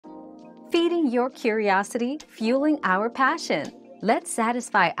feeding your curiosity, fueling our passion. Let's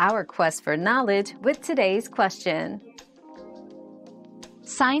satisfy our quest for knowledge with today's question.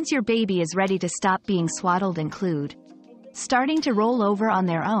 Signs your baby is ready to stop being swaddled include starting to roll over on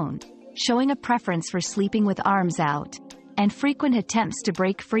their own, showing a preference for sleeping with arms out, and frequent attempts to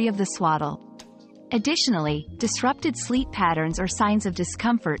break free of the swaddle. Additionally, disrupted sleep patterns or signs of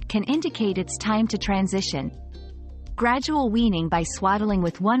discomfort can indicate it's time to transition. Gradual weaning by swaddling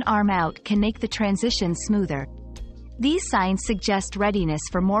with one arm out can make the transition smoother. These signs suggest readiness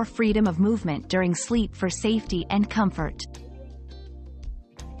for more freedom of movement during sleep for safety and comfort.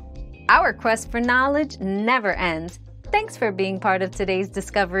 Our quest for knowledge never ends. Thanks for being part of today's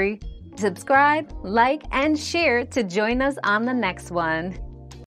discovery. Subscribe, like, and share to join us on the next one.